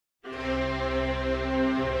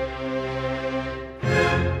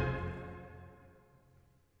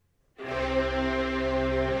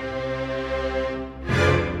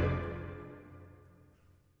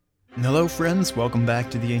Hello friends, welcome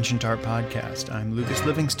back to the Ancient Art Podcast. I'm Lucas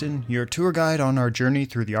Livingston, your tour guide on our journey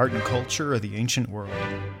through the art and culture of the ancient world.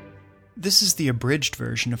 This is the abridged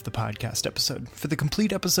version of the podcast episode. For the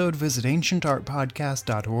complete episode, visit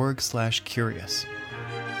ancientartpodcast.org/curious.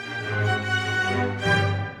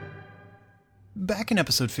 Back in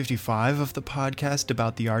episode 55 of the podcast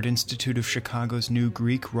about the Art Institute of Chicago's new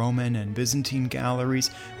Greek, Roman, and Byzantine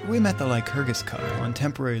galleries, we met the Lycurgus Cup on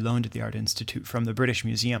temporary loan to the Art Institute from the British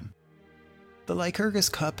Museum. The Lycurgus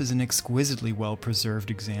Cup is an exquisitely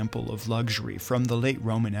well-preserved example of luxury from the late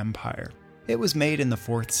Roman Empire. It was made in the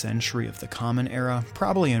 4th century of the Common Era,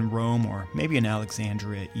 probably in Rome or maybe in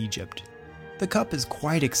Alexandria, Egypt. The cup is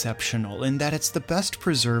quite exceptional in that it's the best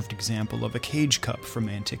preserved example of a cage cup from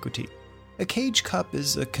antiquity. A cage cup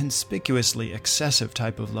is a conspicuously excessive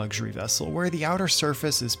type of luxury vessel where the outer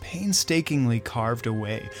surface is painstakingly carved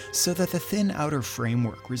away so that the thin outer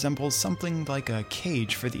framework resembles something like a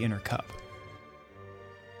cage for the inner cup.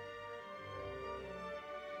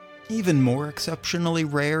 Even more exceptionally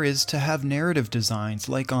rare is to have narrative designs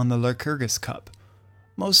like on the Lycurgus Cup.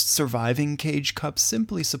 Most surviving cage cups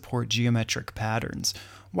simply support geometric patterns.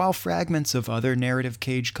 While fragments of other narrative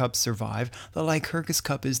cage cups survive, the Lycurgus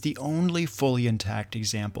Cup is the only fully intact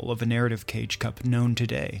example of a narrative cage cup known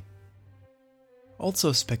today.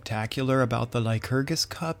 Also spectacular about the Lycurgus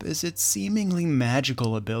Cup is its seemingly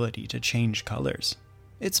magical ability to change colors.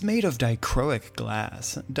 It's made of dichroic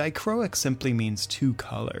glass. Dichroic simply means two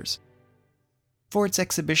colors. For its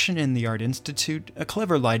exhibition in the Art Institute, a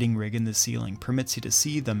clever lighting rig in the ceiling permits you to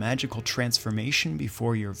see the magical transformation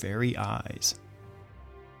before your very eyes.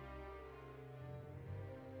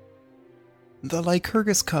 The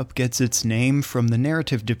Lycurgus Cup gets its name from the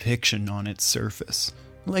narrative depiction on its surface.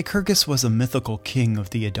 Lycurgus was a mythical king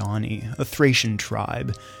of the Adani, a Thracian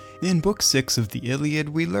tribe. In Book 6 of the Iliad,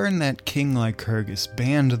 we learn that King Lycurgus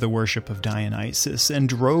banned the worship of Dionysus and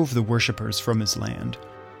drove the worshippers from his land.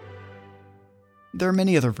 There are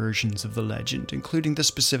many other versions of the legend, including the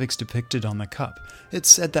specifics depicted on the cup. It's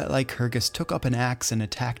said that Lycurgus took up an axe and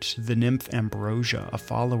attacked the nymph Ambrosia, a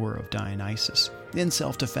follower of Dionysus. In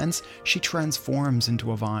self-defense, she transforms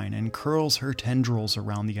into a vine and curls her tendrils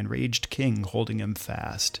around the enraged king, holding him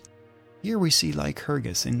fast. Here we see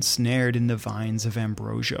Lycurgus ensnared in the vines of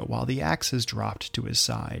Ambrosia while the axe is dropped to his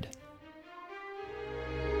side.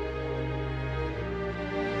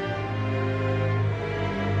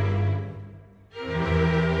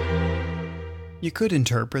 You could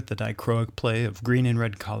interpret the dichroic play of green and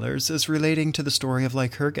red colors as relating to the story of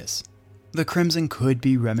Lycurgus. The crimson could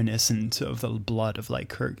be reminiscent of the blood of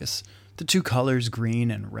Lycurgus. The two colors,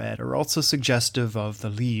 green and red, are also suggestive of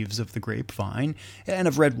the leaves of the grapevine and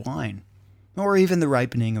of red wine, or even the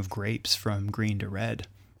ripening of grapes from green to red,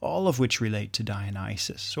 all of which relate to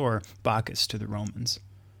Dionysus, or Bacchus to the Romans.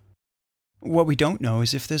 What we don't know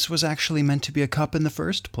is if this was actually meant to be a cup in the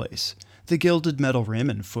first place. The gilded metal rim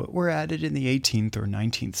and foot were added in the 18th or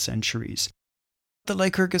 19th centuries. The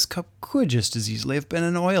Lycurgus Cup could just as easily have been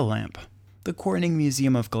an oil lamp. The Corning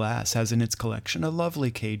Museum of Glass has in its collection a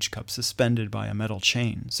lovely cage cup suspended by a metal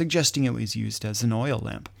chain, suggesting it was used as an oil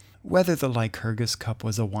lamp. Whether the Lycurgus Cup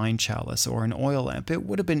was a wine chalice or an oil lamp, it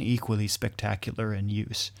would have been equally spectacular in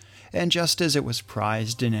use. And just as it was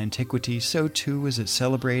prized in antiquity, so too is it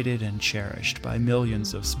celebrated and cherished by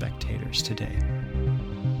millions of spectators today.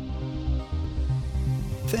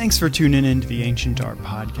 Thanks for tuning in to the Ancient Art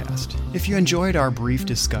Podcast. If you enjoyed our brief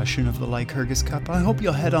discussion of the Lycurgus Cup, I hope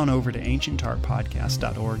you'll head on over to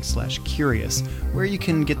ancientartpodcast.org/curious, where you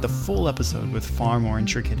can get the full episode with far more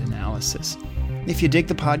intricate analysis. If you dig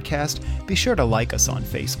the podcast, be sure to like us on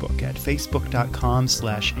Facebook at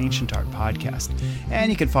facebook.com/ancientartpodcast,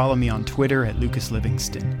 and you can follow me on Twitter at Lucas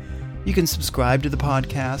Livingston. You can subscribe to the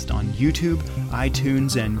podcast on YouTube,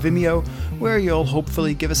 iTunes, and Vimeo, where you'll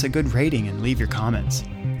hopefully give us a good rating and leave your comments.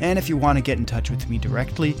 And if you want to get in touch with me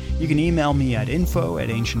directly, you can email me at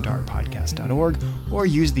info@ancientartpodcast.org or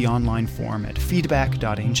use the online form at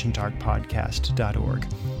feedback.ancientartpodcast.org.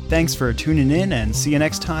 Thanks for tuning in, and see you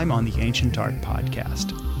next time on the Ancient Art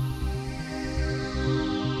Podcast.